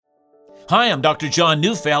Hi, I'm Dr. John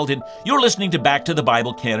Neufeld, and you're listening to Back to the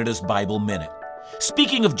Bible Canada's Bible Minute.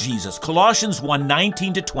 Speaking of Jesus, Colossians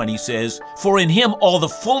 1:19-20 says, "For in him all the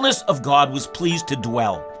fullness of God was pleased to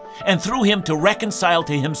dwell, and through him to reconcile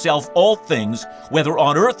to himself all things, whether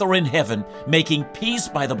on earth or in heaven, making peace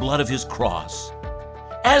by the blood of his cross."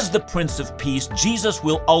 As the Prince of Peace, Jesus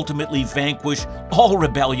will ultimately vanquish all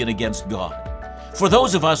rebellion against God. For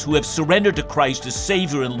those of us who have surrendered to Christ as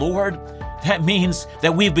Savior and Lord, that means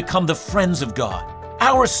that we've become the friends of God.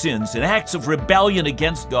 Our sins and acts of rebellion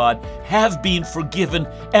against God have been forgiven,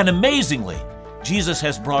 and amazingly, Jesus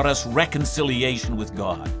has brought us reconciliation with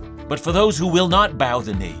God. But for those who will not bow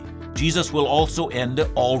the knee, Jesus will also end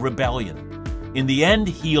all rebellion. In the end,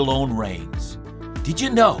 he alone reigns. Did you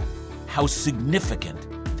know how significant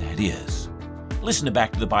that is? Listen to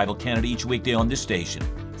Back to the Bible Canada each weekday on this station.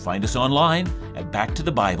 Find us online at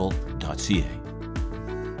backtothebible.ca.